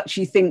 how much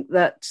you think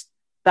that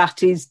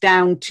is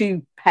down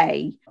to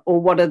pay, or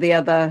what are the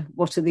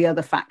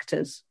other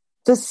factors?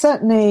 There's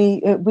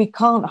certainly, we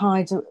can't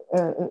hide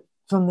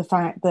from the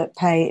fact that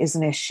pay is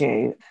an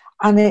issue.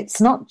 And it's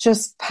not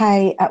just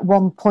pay at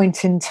one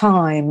point in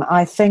time.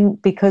 I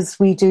think because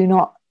we do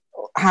not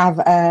have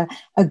a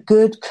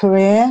good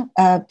career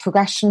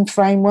progression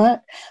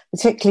framework,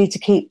 particularly to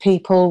keep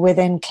people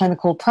within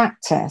clinical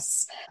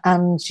practice.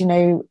 And,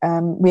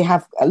 we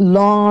have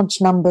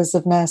large numbers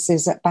of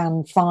nurses at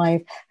band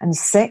 5 and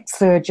 6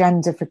 through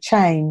Agenda for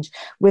Change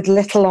with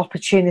little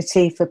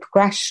opportunity for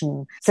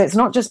progression. So it's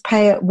not just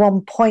pay at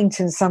one point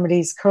in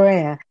somebody's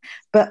career,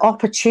 but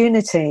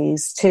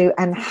opportunities to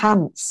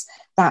enhance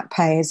that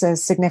pay is a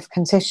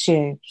significant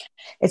issue.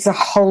 It's a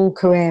whole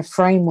career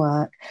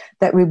framework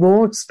that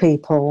rewards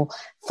people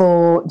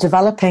for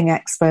developing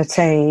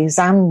expertise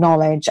and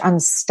knowledge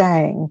and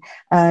staying,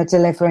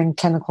 delivering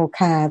clinical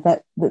care.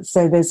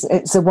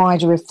 It's a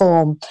wider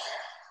reform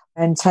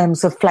in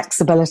terms of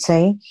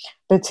flexibility,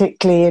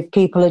 particularly if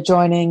people are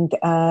joining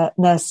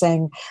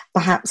nursing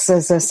perhaps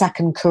as a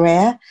second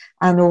career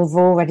and have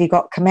already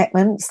got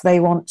commitments. They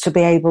want to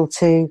be able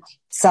to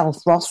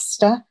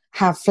self-roster,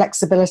 have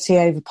flexibility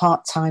over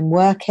part-time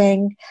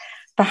working.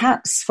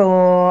 Perhaps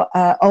for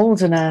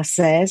older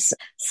nurses,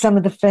 some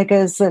of the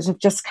figures that have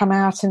just come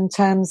out in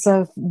terms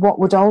of what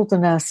would older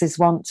nurses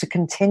want to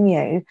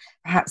continue,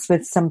 perhaps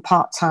with some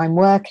part-time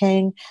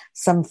working,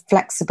 some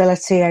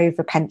flexibility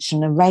over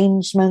pension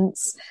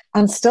arrangements,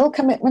 and still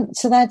commitment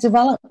to their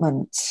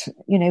development.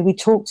 We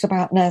talked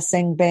about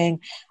nursing being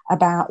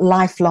about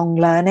lifelong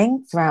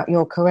learning throughout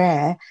your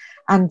career.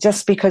 And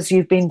just because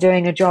you've been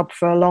doing a job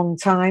for a long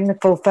time,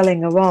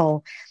 fulfilling a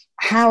role,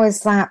 how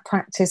is that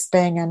practice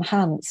being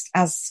enhanced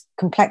as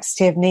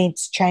complexity of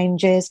needs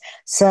changes,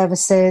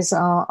 services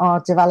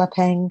are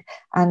developing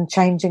and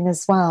changing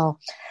as well?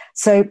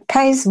 So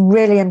pay is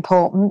really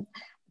important.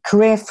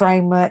 Career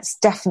frameworks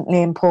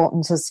definitely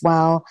important as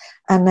well,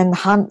 and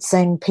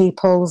enhancing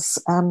people's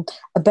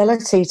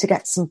ability to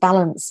get some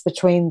balance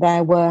between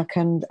their work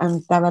and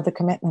their other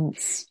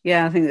commitments.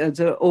 Yeah, I think those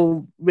are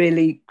all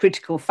really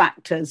critical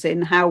factors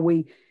in how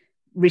we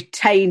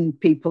retain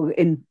people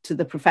into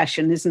the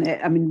profession, isn't it?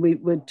 I mean,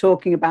 we're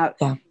talking about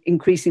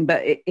increasing,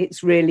 but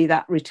it's really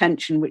that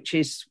retention which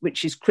is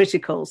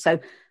critical. So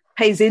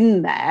pay's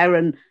in there,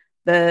 and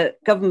the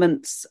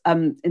government's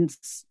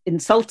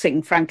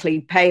insulting,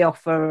 frankly, pay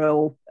offer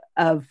of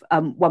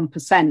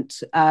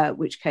 1%,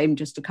 which came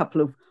just a couple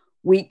of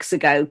weeks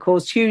ago,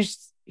 caused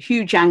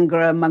huge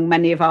anger among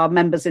many of our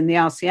members in the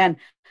RCN.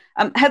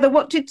 Heather,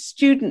 what did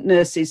student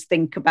nurses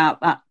think about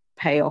that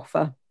pay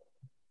offer?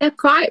 They're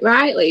quite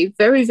rightly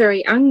very,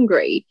 very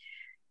angry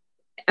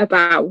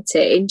about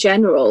it in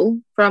general,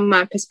 from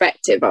my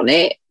perspective on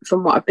it,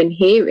 from what I've been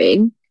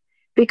hearing,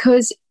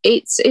 because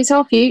it's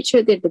our future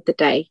at the end of the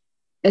day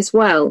as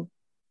well.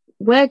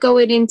 We're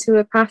going into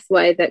a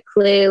pathway that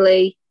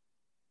clearly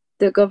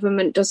the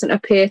government doesn't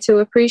appear to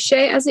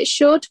appreciate as it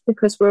should,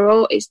 because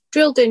it's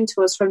drilled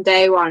into us from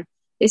day one.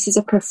 This is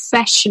a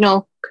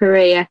professional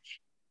career.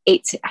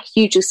 It's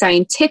hugely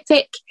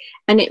scientific,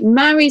 and it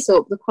marries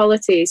up the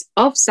qualities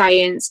of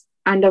science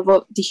and of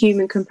the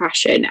human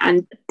compassion,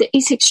 and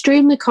it's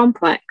extremely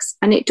complex,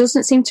 and it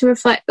doesn't seem to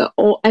reflect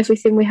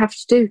everything we have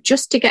to do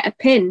just to get a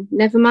pin,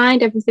 never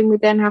mind everything we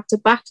then have to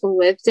battle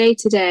with day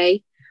to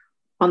day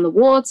on the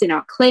wards, in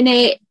our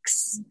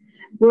clinics,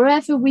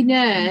 wherever we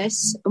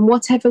nurse and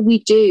whatever we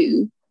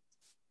do.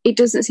 It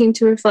doesn't seem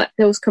to reflect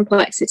those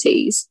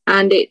complexities,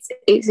 and it's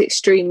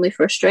extremely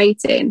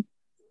frustrating.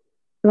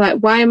 Like,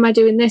 why am I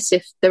doing this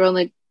if they're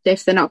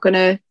not going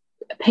to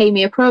pay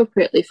me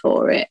appropriately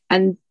for it?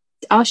 And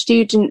our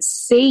students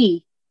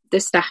see the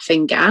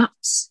staffing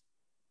gaps,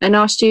 and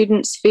our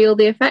students feel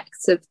the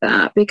effects of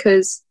that,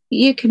 because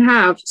you can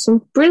have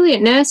some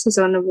brilliant nurses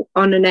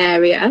on an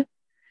area,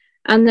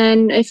 and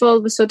then if all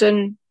of a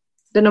sudden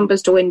the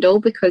numbers dwindle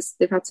because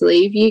they've had to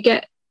leave, you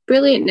get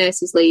brilliant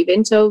nurses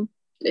leaving, so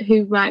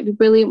who might be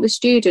brilliant with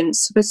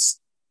students, because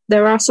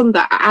there are some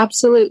that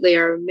absolutely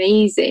are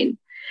amazing.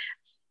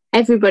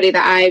 Everybody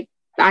that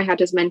I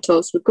had as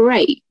mentors were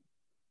great,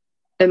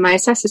 and my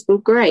assessors were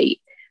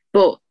great,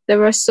 but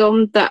there are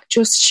some that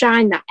just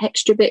shine that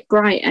extra bit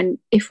bright, and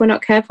if we're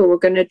not careful, we're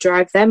going to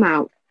drive them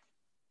out,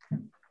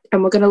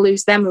 and we're going to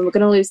lose them, and we're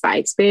going to lose that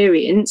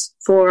experience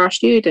for our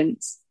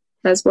students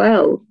as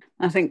well.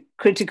 I think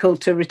critical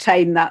to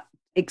retain that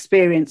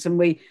experience, and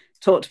we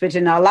talked a bit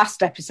in our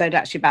last episode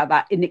actually about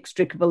that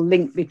inextricable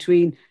link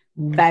between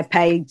fair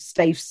pay,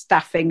 safe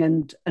staffing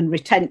and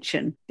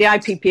retention. The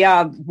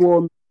IPPR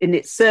warned in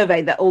its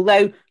survey that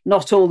although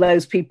not all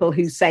those people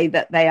who say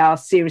that they are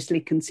seriously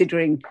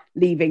considering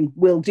leaving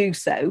will do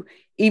so,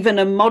 even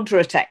a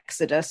moderate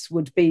exodus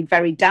would be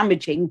very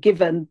damaging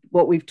given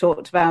what we've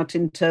talked about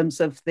in terms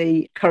of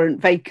the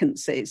current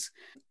vacancies.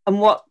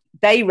 And what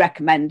they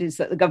recommend is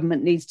that the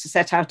government needs to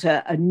set out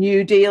a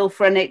new deal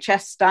for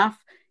NHS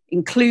staff,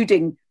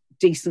 including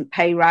decent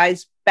pay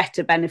rise,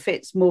 better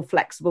benefits, more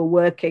flexible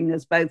working,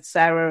 as both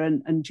Sarah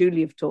and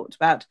Julie have talked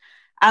about,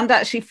 and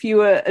actually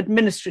fewer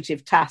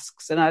administrative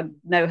tasks. And I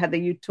know, Heather,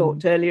 you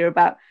talked earlier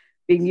about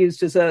being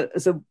used as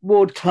a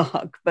ward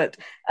clerk,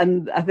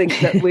 and I think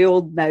that we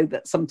all know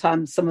that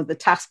sometimes some of the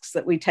tasks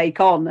that we take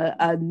on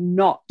are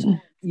not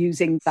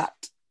using that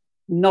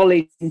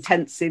knowledge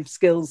intensive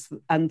skills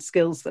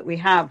that we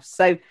have.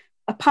 So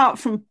apart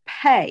from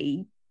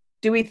pay,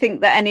 do we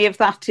think that any of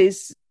that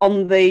is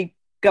on the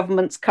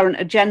government's current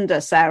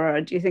agenda,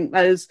 Sarah? Do you think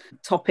those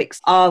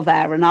topics are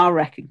there and are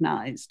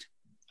recognised?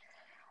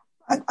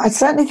 I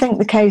certainly think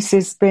the case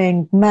is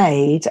being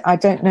made. I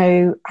don't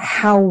know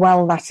how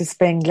well that is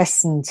being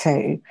listened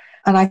to.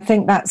 And I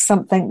think that's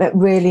something that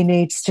really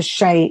needs to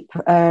shape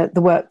the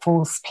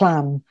workforce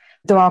plan.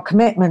 There are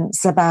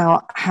commitments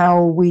about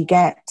how we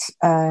get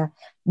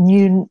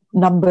new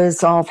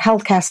numbers of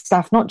healthcare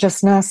staff, not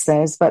just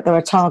nurses, but there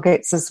are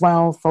targets as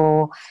well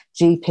for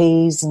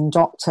GPs and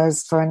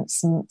doctors, for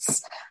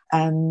instance.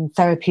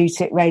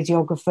 Therapeutic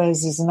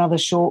radiographers is another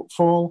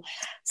shortfall.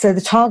 So the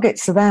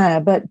targets are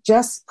there, but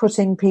just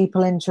putting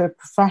people into a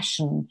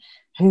profession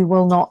who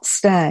will not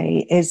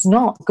stay is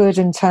not good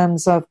in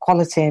terms of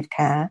quality of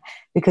care,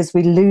 because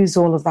we lose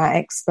all of that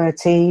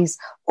expertise,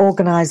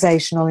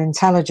 organisational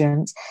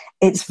intelligence.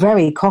 It's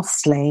very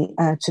costly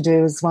to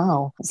do as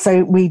well.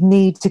 So we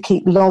need to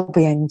keep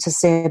lobbying to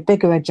see a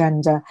bigger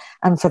agenda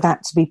and for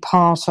that to be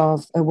part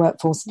of a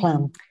workforce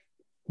plan.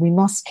 We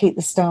must keep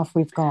the staff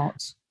we've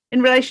got.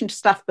 In relation to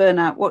staff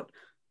burnout,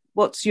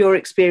 what's your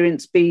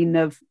experience been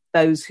of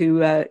those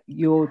who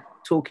you're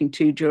talking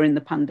to during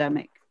the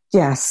pandemic?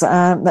 Yes,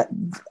 I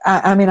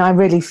mean, I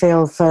really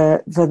feel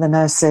for the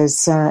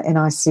nurses in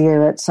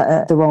ICU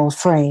at the Royal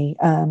Free,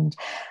 and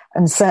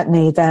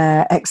certainly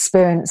their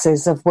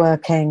experiences of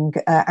working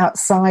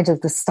outside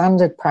of the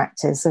standard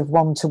practice of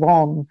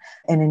 1-to-1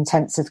 in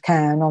intensive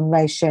care and on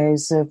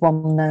ratios of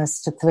 1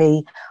 nurse to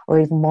 3 or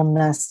even 1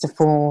 nurse to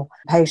 4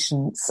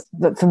 patients.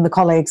 But from the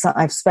colleagues that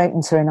I've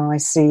spoken to in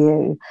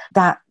ICU,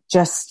 that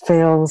just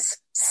feels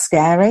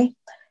scary.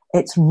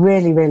 It's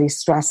really, really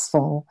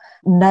stressful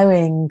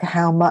knowing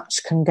how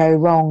much can go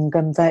wrong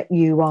and that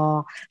you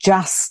are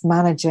just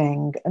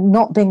managing and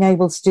not being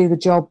able to do the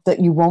job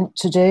that you want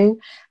to do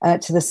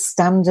to the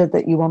standard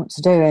that you want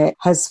to do it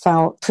has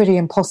felt pretty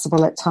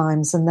impossible at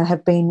times. And there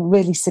have been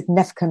really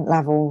significant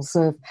levels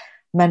of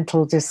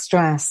mental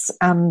distress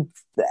and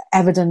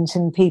evident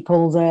in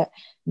people that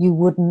you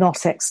would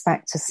not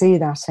expect to see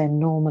that in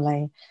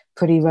normally.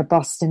 Pretty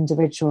robust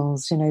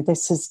individuals. You know,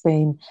 this has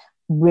been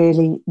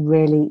really,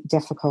 really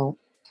difficult.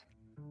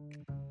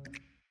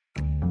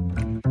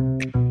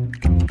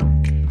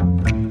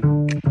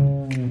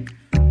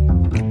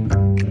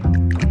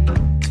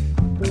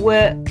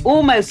 We're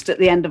almost at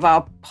the end of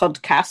our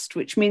podcast,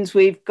 which means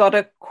we've got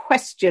a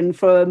question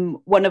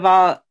from one of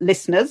our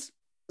listeners.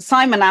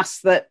 Simon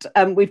asks that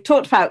we've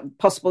talked about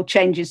possible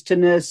changes to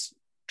nurse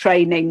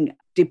training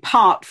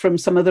depart from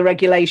some of the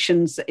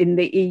regulations in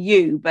the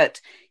EU,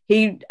 but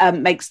he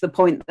makes the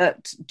point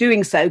that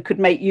doing so could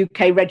make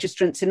UK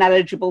registrants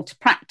ineligible to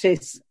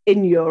practice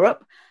in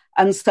Europe.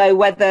 And so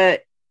whether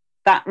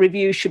that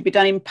review should be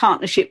done in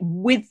partnership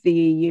with the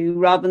EU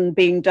rather than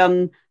being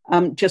done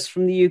just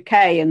from the UK.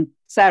 And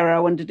Sarah, I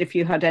wondered if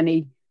you had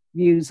any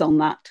views on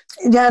that.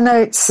 Yeah,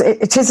 no,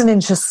 it is an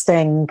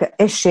interesting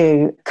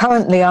issue.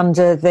 Currently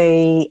under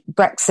the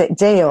Brexit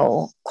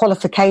deal,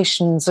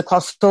 qualifications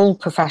across all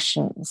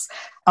professions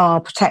are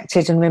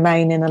protected and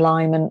remain in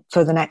alignment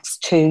for the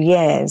next 2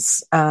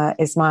 years,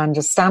 is my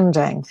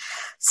understanding.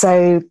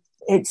 So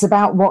it's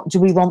about what do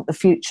we want the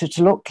future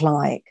to look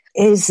like?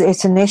 Is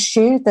it an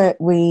issue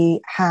that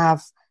we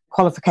have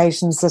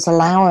qualifications that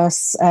allow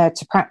us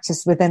to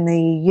practice within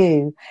the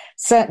EU?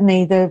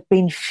 Certainly there have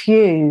been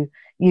few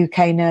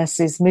UK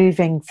nurses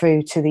moving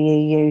through to the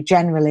EU.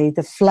 Generally,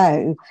 the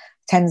flow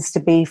tends to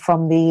be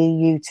from the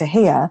EU to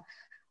here.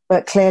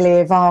 But clearly,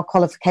 if our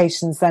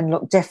qualifications then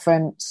look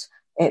different,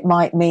 it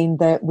might mean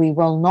that we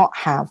will not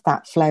have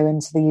that flow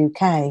into the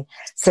UK.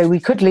 So we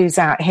could lose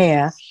out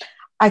here.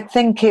 I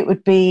think it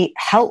would be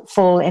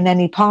helpful in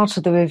any part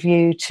of the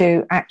review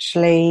to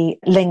actually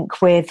link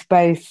with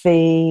both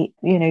the,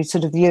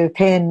 sort of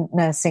European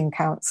nursing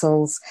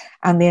councils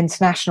and the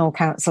International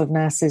Council of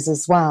Nurses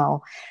as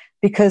well.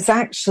 Because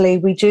actually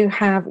we do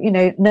have,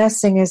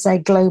 nursing is a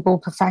global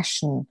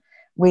profession.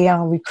 We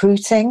are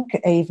recruiting,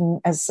 even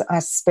as I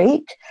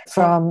speak,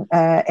 from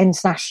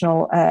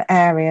international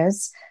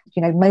areas.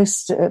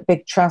 Most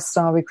big trusts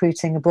are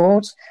recruiting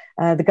abroad.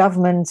 The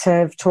government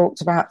have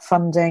talked about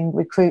funding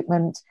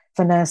recruitment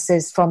for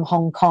nurses from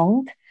Hong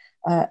Kong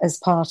as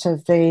part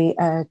of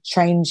the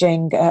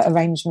changing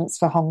arrangements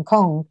for Hong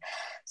Kong.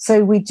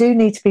 So we do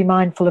need to be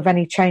mindful of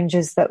any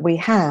changes that we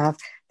have,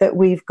 that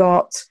we've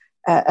got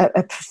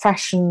a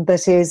profession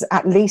that is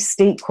at least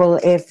equal,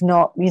 if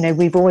not,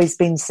 we've always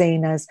been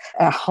seen as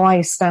a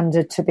high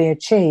standard to be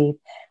achieved.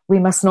 We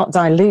must not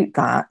dilute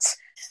that.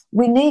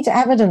 We need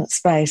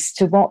evidence-based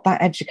to what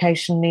that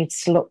education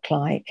needs to look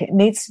like. It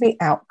needs to be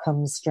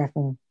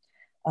outcomes-driven.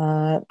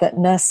 That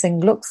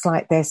nursing looks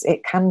like this,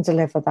 it can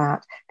deliver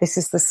that. This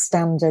is the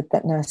standard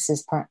that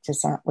nurses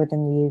practice at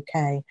within the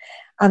UK.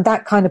 And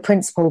that kind of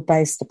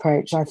principle-based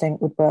approach, I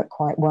think, would work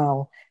quite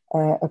well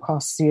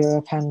across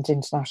Europe and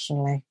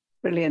internationally.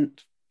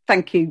 Brilliant.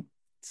 Thank you,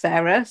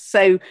 Sarah.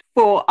 So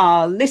for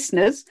our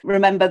listeners,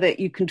 remember that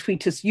you can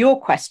tweet us your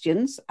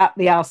questions at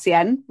the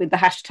RCN with the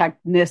hashtag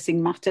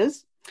Nursing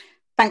Matters.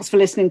 Thanks for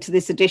listening to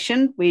this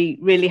edition. We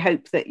really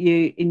hope that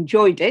you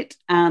enjoyed it,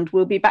 and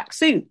we'll be back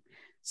soon.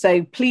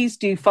 So please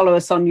do follow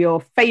us on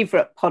your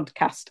favourite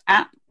podcast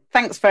app.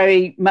 Thanks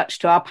very much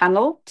to our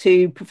panel,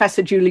 to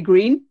Professor Julie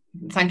Green.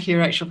 Thank you,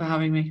 Rachel, for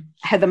having me.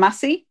 Heather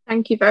Massey.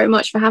 Thank you very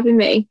much for having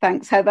me.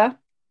 Thanks, Heather.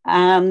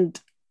 And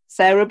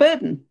Sarah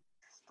Burden.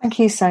 Thank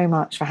you so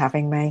much for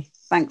having me.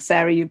 Thanks,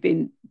 Sarah. You've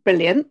been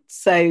brilliant.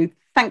 So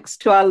thanks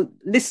to our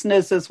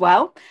listeners as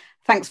well.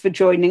 Thanks for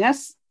joining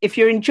us. If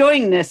you're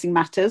enjoying Nursing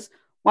Matters,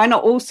 why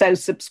not also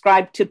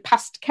subscribe to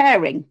Past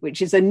Caring,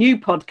 which is a new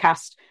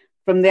podcast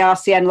from the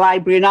RCN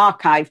Library and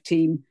Archive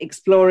team,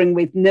 exploring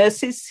with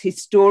nurses,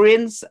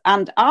 historians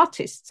and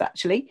artists,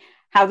 actually,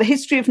 how the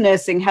history of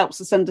nursing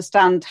helps us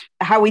understand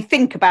how we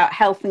think about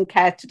health and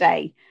care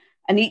today.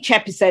 And each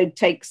episode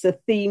takes a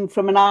theme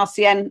from an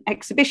RCN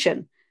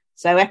exhibition.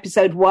 So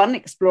episode 1,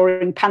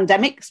 exploring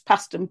pandemics,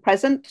 past and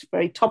present,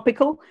 very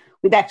topical,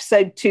 with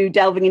episode 2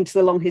 delving into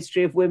the long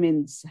history of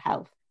women's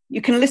health.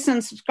 You can listen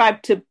and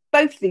subscribe to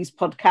both these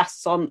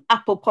podcasts on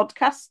Apple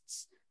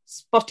Podcasts,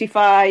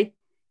 Spotify,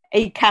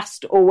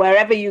 Acast, or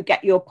wherever you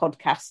get your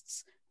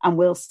podcasts. And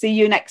we'll see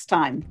you next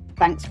time.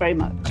 Thanks very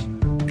much.